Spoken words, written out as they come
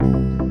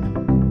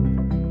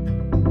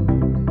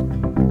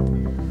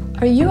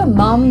Are you a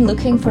mum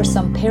looking for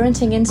some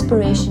parenting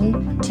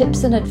inspiration,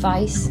 tips and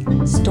advice,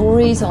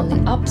 stories on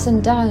the ups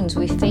and downs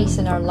we face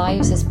in our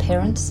lives as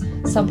parents,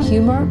 some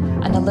humour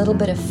and a little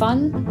bit of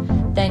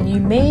fun? Then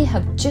you may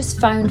have just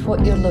found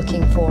what you're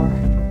looking for.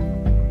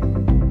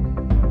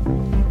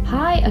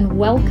 Hi and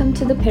welcome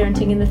to the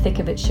Parenting in the Thick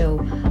of It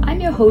show.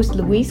 I'm your host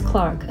Louise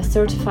Clark, a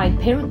certified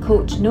parent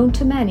coach known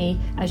to many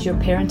as your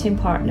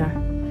parenting partner.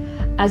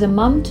 As a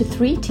mum to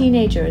 3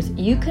 teenagers,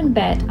 you can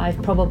bet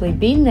I've probably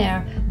been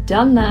there,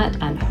 done that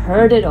and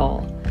heard it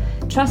all.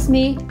 Trust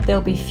me,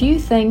 there'll be few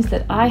things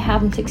that I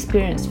haven't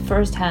experienced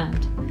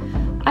firsthand.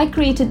 I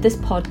created this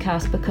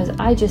podcast because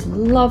I just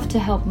love to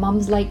help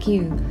mums like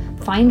you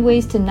find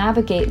ways to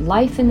navigate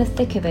life in the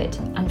thick of it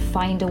and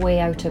find a way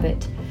out of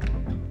it.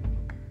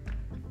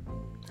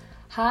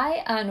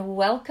 Hi and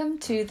welcome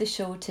to the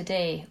show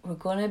today. We're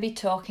going to be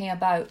talking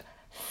about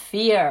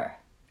fear.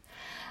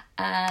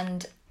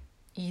 And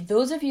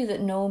those of you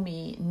that know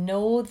me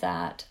know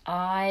that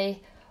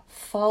I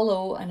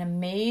follow an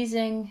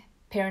amazing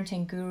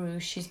parenting guru.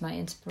 She's my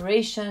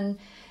inspiration.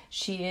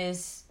 She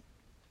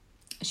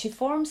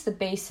forms the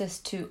basis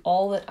to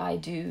all that I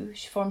do.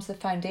 She forms the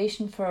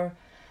foundation for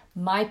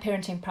my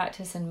parenting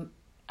practice and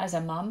as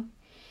a mum.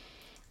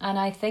 And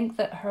I think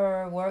that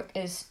her work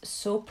is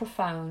so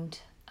profound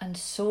and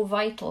so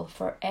vital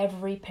for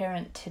every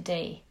parent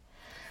today.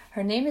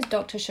 Her name is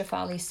Dr.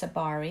 Shefali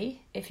Tsabary.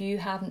 If you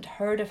haven't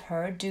heard of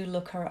her, do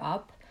look her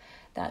up.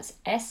 That's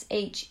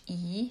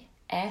Shefali,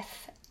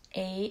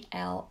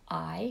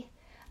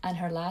 and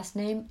her last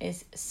name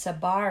is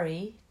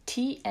Tsabary,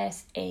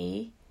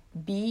 Tsabary.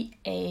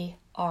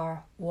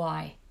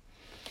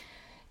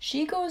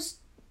 She goes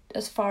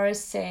as far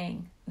as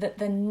saying that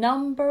the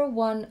number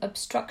one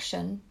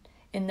obstruction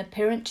in the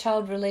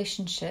parent-child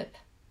relationship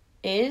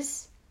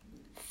is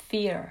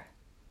fear.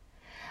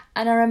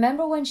 And I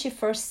remember when she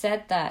first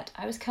said that,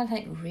 I was kind of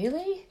like,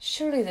 really?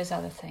 Surely there's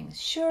other things.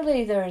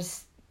 Surely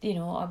there's,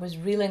 I was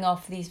reeling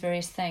off these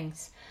various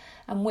things.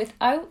 And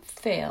without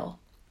fail,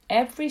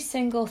 every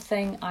single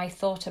thing I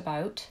thought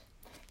about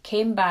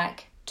came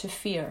back to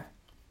fear.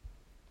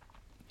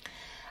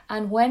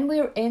 And when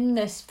we're in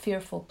this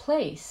fearful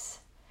place,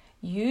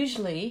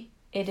 usually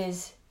it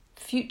is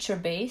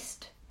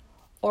future-based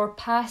or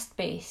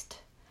past-based.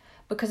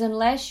 Because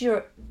unless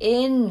you're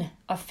in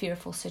a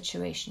fearful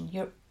situation,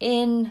 you're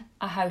in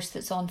a house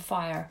that's on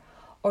fire,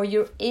 or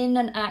you're in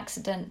an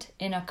accident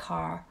in a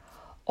car,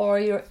 or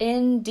you're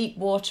in deep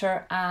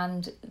water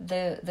and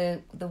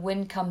the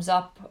wind comes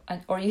up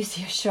or you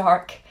see a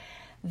shark,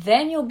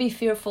 then you'll be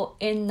fearful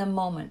in the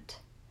moment.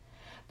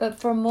 But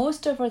for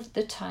most of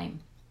the time,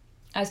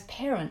 as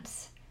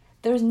parents,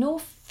 there's no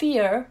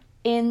fear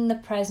in the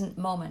present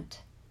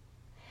moment.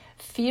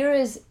 Fear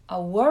is a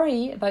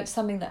worry about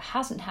something that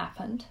hasn't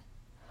happened,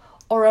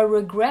 or a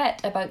regret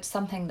about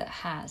something that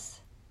has.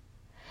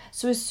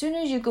 So as soon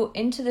as you go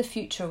into the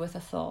future with a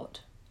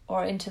thought,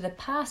 or into the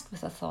past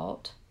with a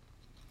thought,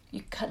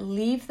 you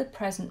leave the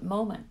present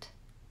moment.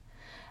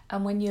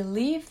 And when you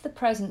leave the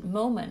present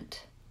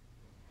moment,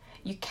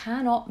 you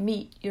cannot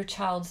meet your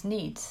child's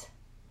needs.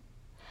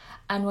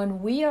 And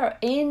when we are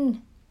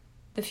in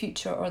the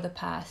future or the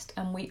past,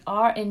 and we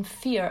are in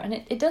fear, and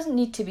it doesn't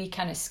need to be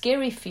kind of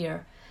scary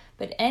fear,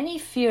 but any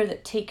fear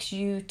that takes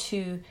you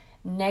to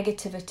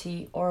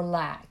negativity or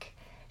lack,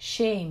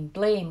 shame,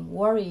 blame,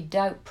 worry,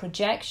 doubt,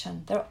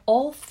 projection, they're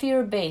all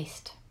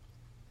fear-based.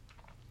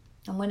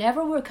 And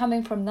whenever we're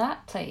coming from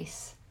that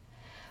place,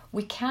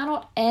 we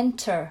cannot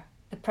enter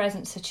the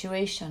present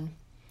situation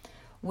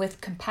with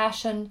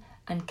compassion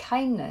and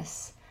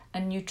kindness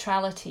and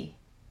neutrality.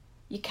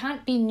 You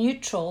can't be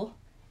neutral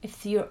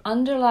if your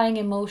underlying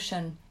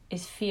emotion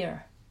is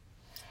fear.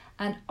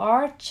 And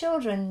our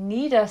children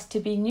need us to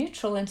be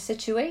neutral in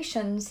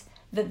situations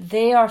that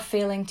they are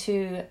failing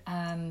to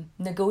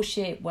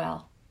negotiate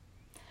well.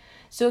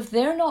 So if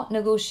they're not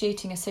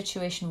negotiating a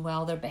situation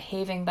well, they're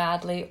behaving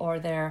badly or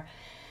they're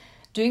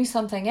doing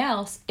something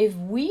else, if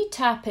we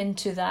tap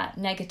into that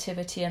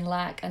negativity and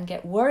lack and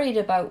get worried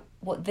about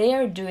what they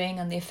are doing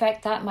and the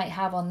effect that might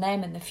have on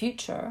them in the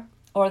future,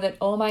 or that,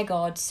 oh my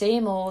God,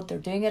 same old, they're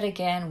doing it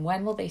again,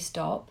 when will they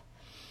stop?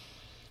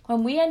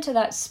 When we enter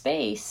that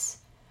space,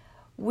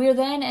 we're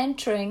then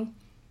entering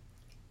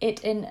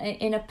it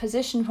in a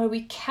position where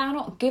we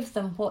cannot give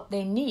them what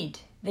they need.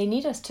 They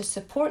need us to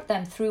support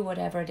them through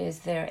whatever it is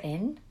they're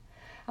in.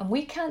 And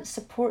we can't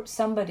support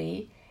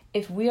somebody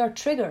if we are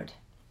triggered.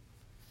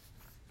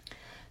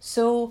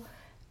 So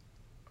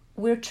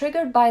we're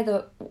triggered by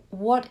the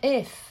what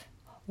if.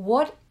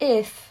 What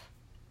if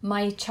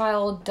my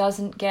child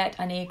doesn't get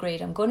an A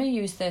grade? I'm going to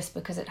use this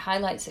because it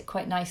highlights it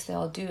quite nicely.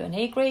 I'll do an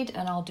A grade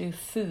and I'll do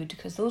food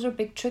because those are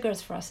big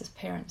triggers for us as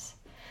parents.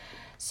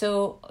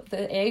 So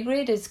the A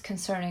grade is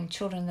concerning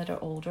children that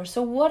are older.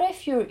 So what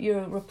if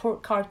your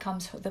report card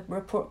comes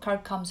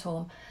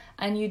home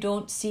and you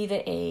don't see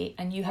the A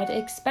and you had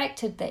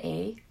expected the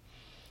A?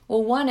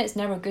 Well, one, it's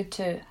never good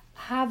to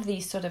have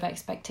these sort of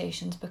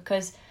expectations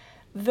because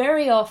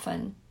very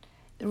often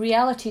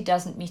reality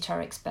doesn't meet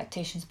our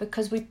expectations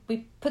because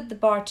we put the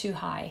bar too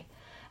high.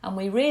 and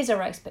we raise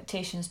our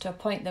expectations to a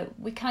point that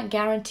we can't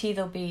guarantee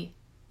they'll be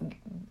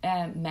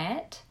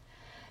met.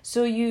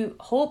 So you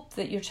hope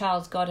that your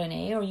child's got an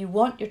A, or you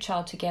want your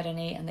child to get an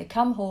A, and they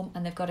come home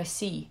and they've got a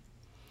C.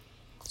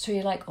 So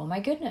you're like, oh my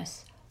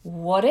goodness,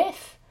 what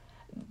if?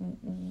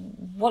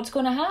 What's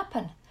going to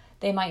happen?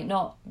 They might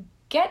not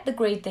get the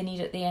grade they need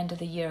at the end of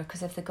the year,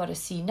 because if they've got a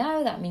C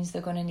now, that means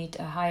they're going to need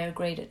a higher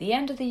grade at the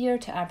end of the year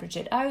to average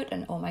it out,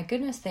 and oh my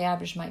goodness, the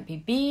average might be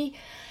B.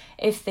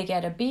 If they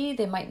get a B,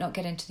 they might not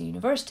get into the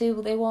university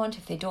they want.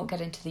 If they don't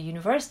get into the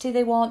university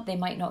they want, they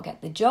might not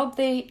get the job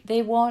they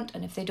want.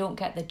 And if they don't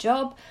get the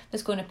job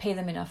that's going to pay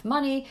them enough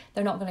money,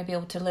 they're not going to be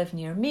able to live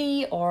near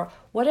me, or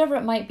whatever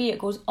it might be. It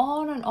goes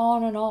on and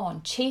on and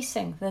on,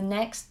 chasing the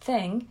next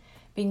thing,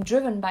 being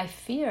driven by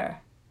fear.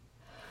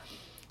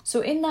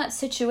 So in that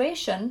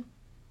situation,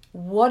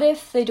 what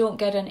if they don't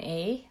get an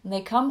A and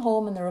they come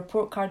home and the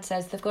report card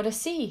says they've got a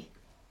C?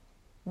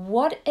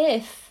 What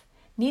if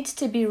needs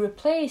to be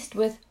replaced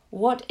with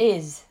what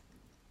is?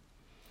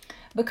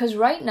 Because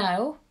right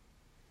now,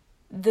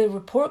 the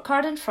report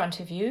card in front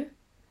of you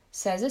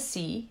says a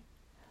C.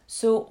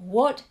 So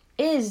what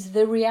is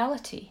the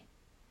reality?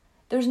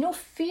 There's no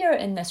fear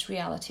in this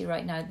reality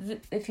right now.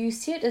 If you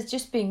see it as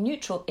just being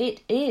neutral,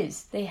 it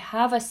is. They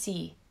have a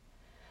C.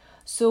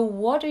 So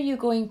what are you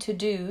going to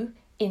do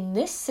in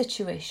this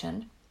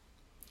situation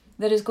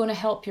that is going to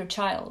help your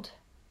child?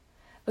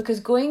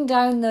 Because going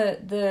down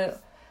the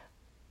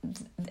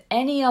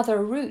any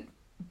other route,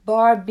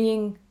 bar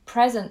being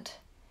present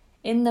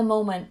in the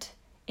moment,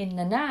 in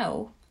the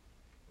now,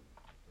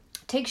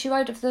 takes you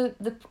out of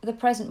the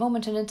present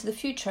moment and into the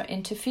future,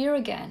 into fear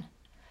again.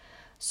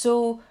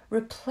 So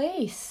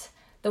replace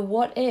the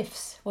what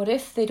ifs. What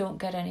if they don't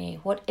get an A?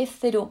 What if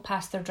they don't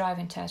pass their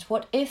driving test?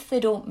 What if they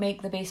don't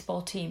make the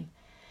baseball team?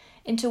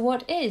 Into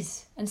what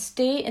is, and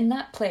stay in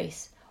that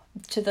place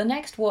to the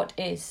next what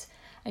is,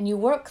 and you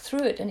work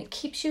through it, and it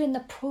keeps you in the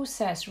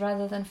process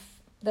rather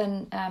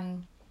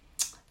than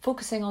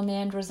focusing on the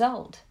end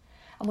result.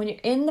 And when you're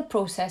in the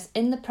process,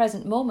 in the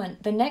present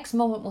moment, the next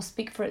moment will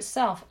speak for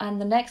itself,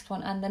 and the next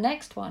one, and the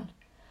next one.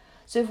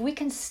 So if we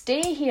can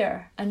stay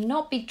here and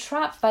not be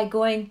trapped by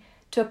going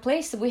to a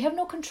place that we have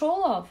no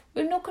control of,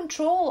 we have no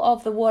control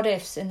of the what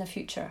ifs in the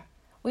future.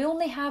 We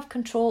only have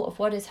control of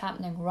what is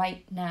happening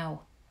right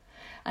now.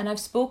 And I've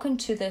spoken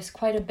to this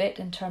quite a bit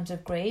in terms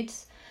of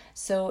grades.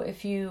 So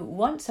if you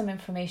want some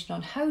information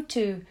on how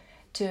to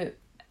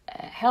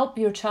help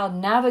your child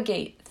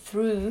navigate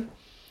through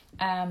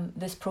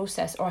this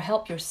process, or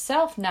help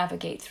yourself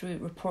navigate through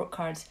report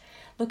cards,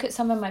 look at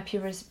some of my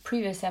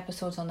previous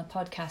episodes on the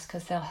podcast,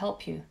 because they'll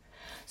help you.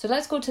 So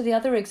let's go to the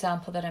other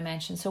example that I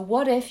mentioned. So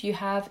what if you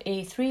have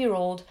a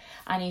 3-year-old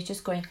and he's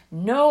just going,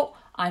 no,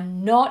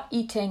 I'm not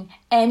eating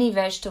any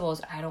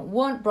vegetables. I don't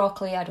want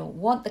broccoli. I don't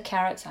want the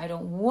carrots. I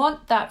don't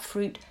want that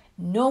fruit.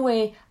 No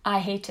way. I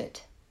hate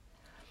it.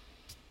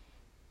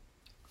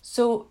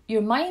 So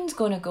your mind's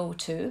going to go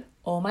to,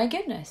 oh my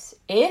goodness,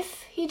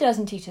 if he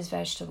doesn't eat his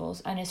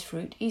vegetables and his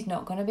fruit, he's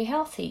not going to be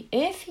healthy.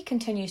 If he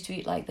continues to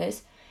eat like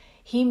this,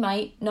 he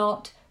might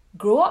not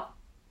grow up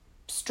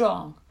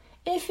strong.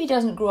 If he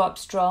doesn't grow up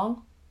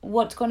strong,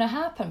 what's going to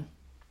happen?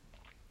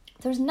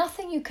 There's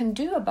nothing you can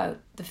do about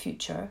the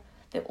future.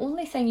 The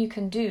only thing you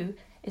can do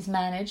is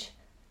manage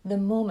the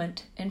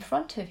moment in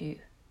front of you.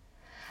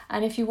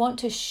 And if you want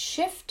to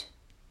shift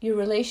your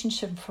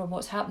relationship from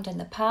what's happened in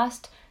the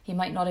past, he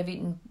might not have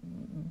eaten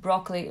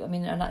broccoli. I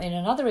mean, in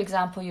another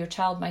example, your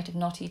child might have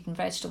not eaten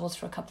vegetables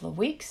for a couple of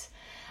weeks.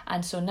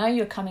 And so now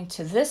you're coming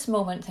to this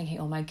moment thinking,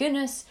 oh my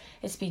goodness,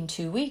 it's been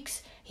 2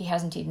 weeks. He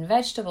hasn't eaten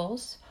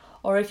vegetables.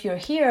 Or if you're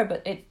here,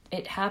 but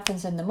it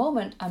happens in the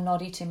moment, I'm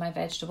not eating my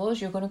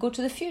vegetables, you're going to go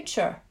to the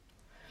future.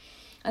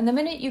 And the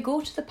minute you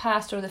go to the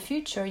past or the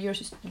future,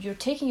 you're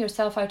taking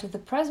yourself out of the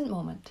present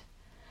moment.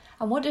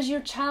 And what does your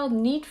child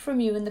need from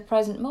you in the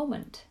present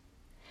moment?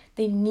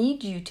 They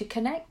need you to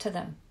connect to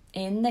them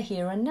in the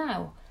here and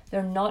now.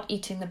 They're not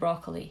eating the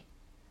broccoli.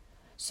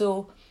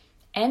 So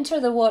enter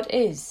the what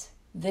is.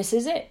 This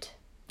is it.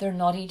 They're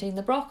not eating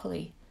the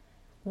broccoli.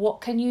 What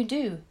can you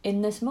do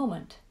in this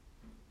moment?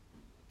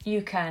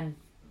 You can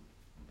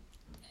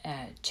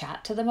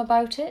chat to them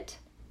about it,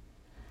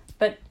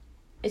 but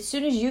as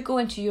soon as you go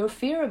into your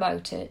fear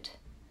about it,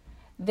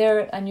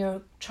 and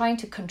you're trying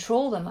to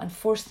control them and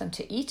force them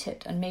to eat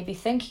it, and maybe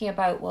thinking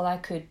about, well, I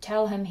could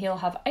tell him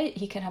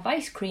he can have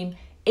ice cream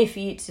if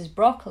he eats his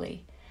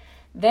broccoli,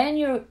 then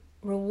you're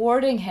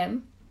rewarding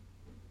him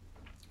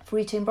for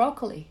eating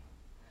broccoli.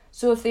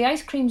 So if the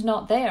ice cream's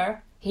not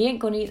there, he ain't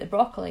going to eat the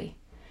broccoli.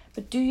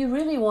 But do you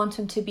really want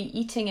him to be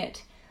eating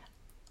it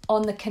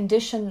on the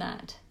condition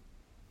that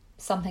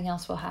something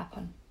else will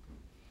happen?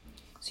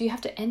 So you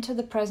have to enter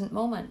the present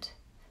moment.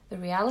 The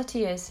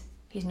reality is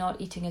he's not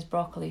eating his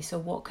broccoli. So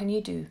what can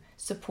you do?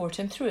 Support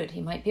him through it.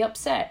 He might be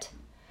upset.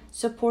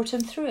 Support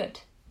him through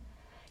it.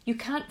 You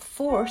can't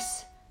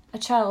force a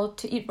child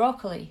to eat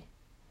broccoli.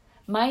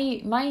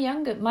 My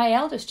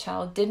eldest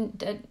child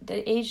didn't,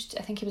 aged,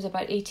 I think he was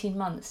about 18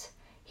 months.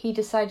 He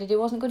decided he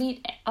wasn't going to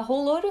eat a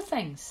whole load of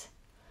things.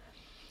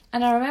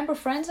 And I remember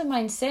friends of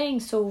mine saying,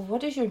 so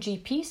what does your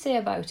GP say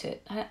about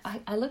it?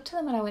 I looked at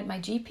them and I went, my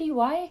GP,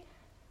 why?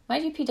 My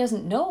GP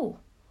doesn't know.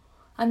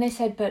 And they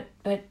said, but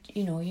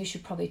you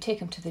should probably take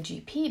him to the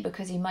GP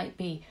because he might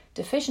be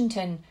deficient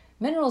in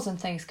minerals and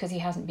things because he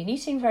hasn't been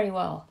eating very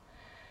well.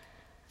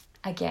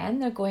 Again,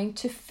 they're going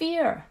to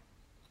fear.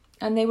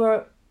 And they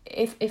were,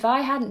 if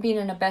I hadn't been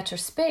in a better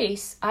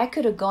space, I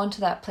could have gone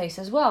to that place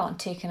as well and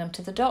taken him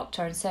to the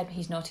doctor and said,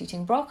 he's not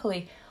eating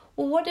broccoli.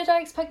 Well, what did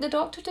I expect the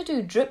doctor to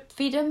do? Drip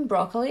feed him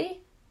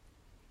broccoli?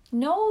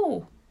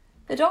 No,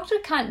 the doctor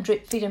can't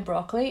drip feed him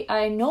broccoli.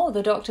 I know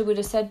the doctor would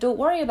have said, don't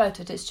worry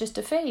about it, it's just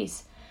a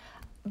phase.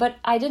 But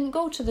I didn't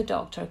go to the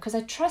doctor because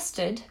I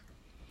trusted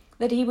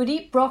that he would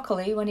eat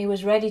broccoli when he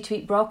was ready to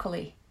eat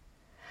broccoli.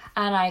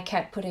 And I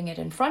kept putting it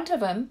in front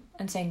of him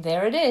and saying,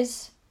 there it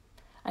is.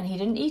 And he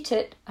didn't eat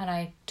it and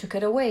I took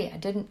it away. I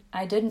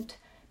didn't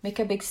make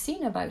a big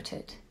scene about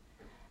it.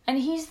 And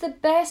he's the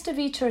best of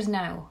eaters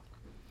now.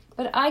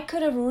 But I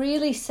could have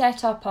really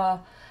set up a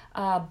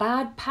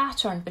bad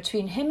pattern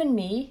between him and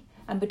me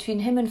and between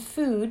him and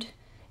food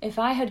if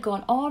I had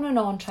gone on and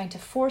on trying to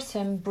force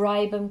him,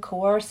 bribe him,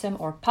 coerce him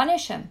or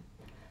punish him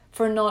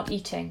for not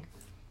eating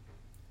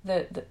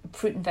the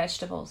fruit and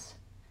vegetables.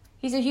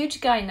 He's a huge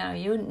guy now.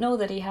 You wouldn't know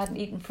that he hadn't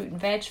eaten fruit and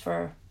veg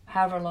for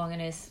however long in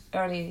his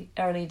early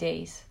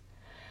days.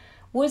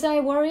 Was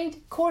I worried?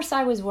 Of course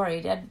I was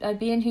worried. I'd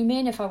be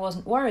inhumane if I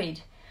wasn't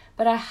worried.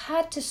 But I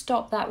had to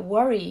stop that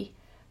worry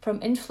from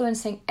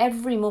influencing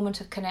every moment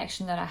of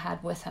connection that I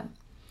had with him,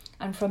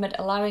 and from it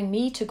allowing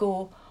me to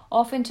go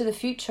off into the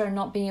future and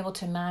not being able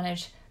to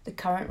manage the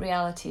current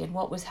reality and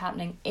what was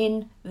happening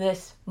in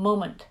this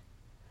moment.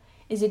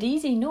 Is it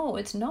easy? No,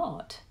 it's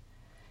not.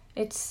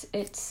 It's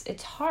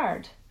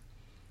hard,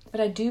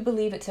 but I do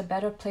believe it's a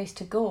better place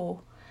to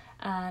go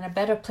and a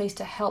better place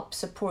to help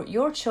support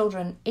your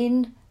children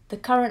in the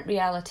current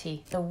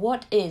reality, the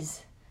what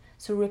is.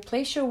 So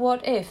replace your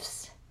what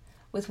ifs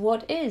with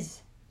what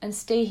is and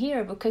stay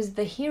here, because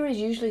the here is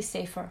usually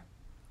safer.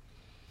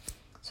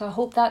 So I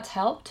hope that's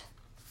helped.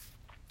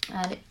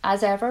 And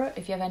as ever,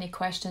 if you have any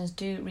questions,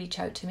 do reach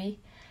out to me.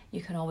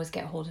 You can always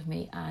get hold of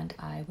me and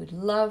I would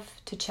love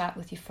to chat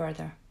with you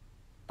further.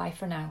 Bye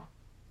for now.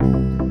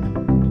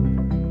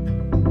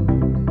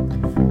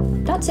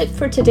 That's it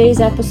for today's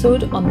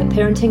episode on the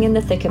Parenting in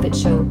the Thick of It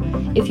show.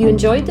 If you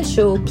enjoyed the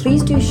show,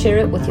 please do share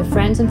it with your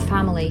friends and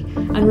family.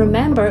 And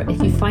remember,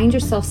 if you find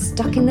yourself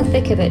stuck in the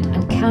thick of it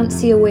and can't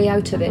see a way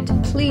out of it,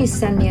 please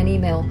send me an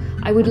email.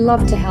 I would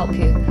love to help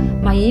you.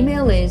 My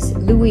email is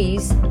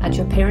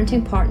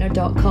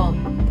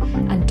louise@yourparentingpartner.com.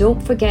 And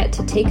don't forget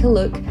to take a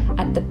look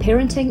at the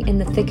Parenting in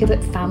the Thick of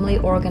It family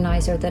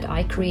organizer that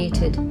I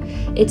created.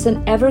 It's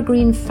an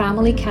evergreen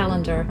family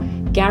calendar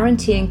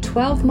guaranteeing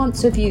 12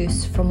 months of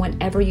use from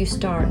whenever you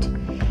start.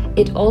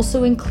 It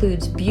also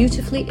includes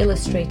beautifully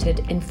illustrated,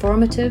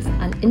 informative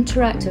and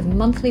interactive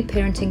monthly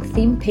parenting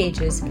theme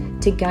pages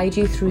to guide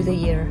you through the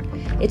year.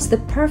 It's the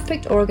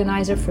perfect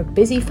organizer for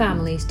busy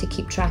families to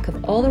keep track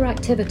of all their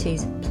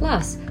activities,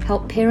 plus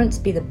help parents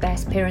be the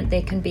best parent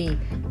they can be.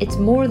 It's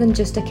more than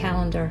just a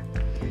calendar.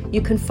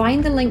 You can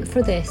find the link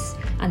for this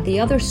and the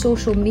other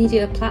social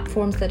media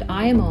platforms that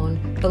I am on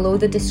below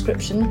the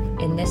description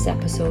in this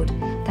episode.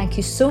 Thank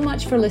you so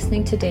much for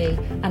listening today,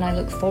 and I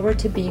look forward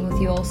to being with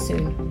you all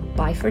soon.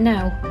 Bye for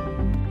now.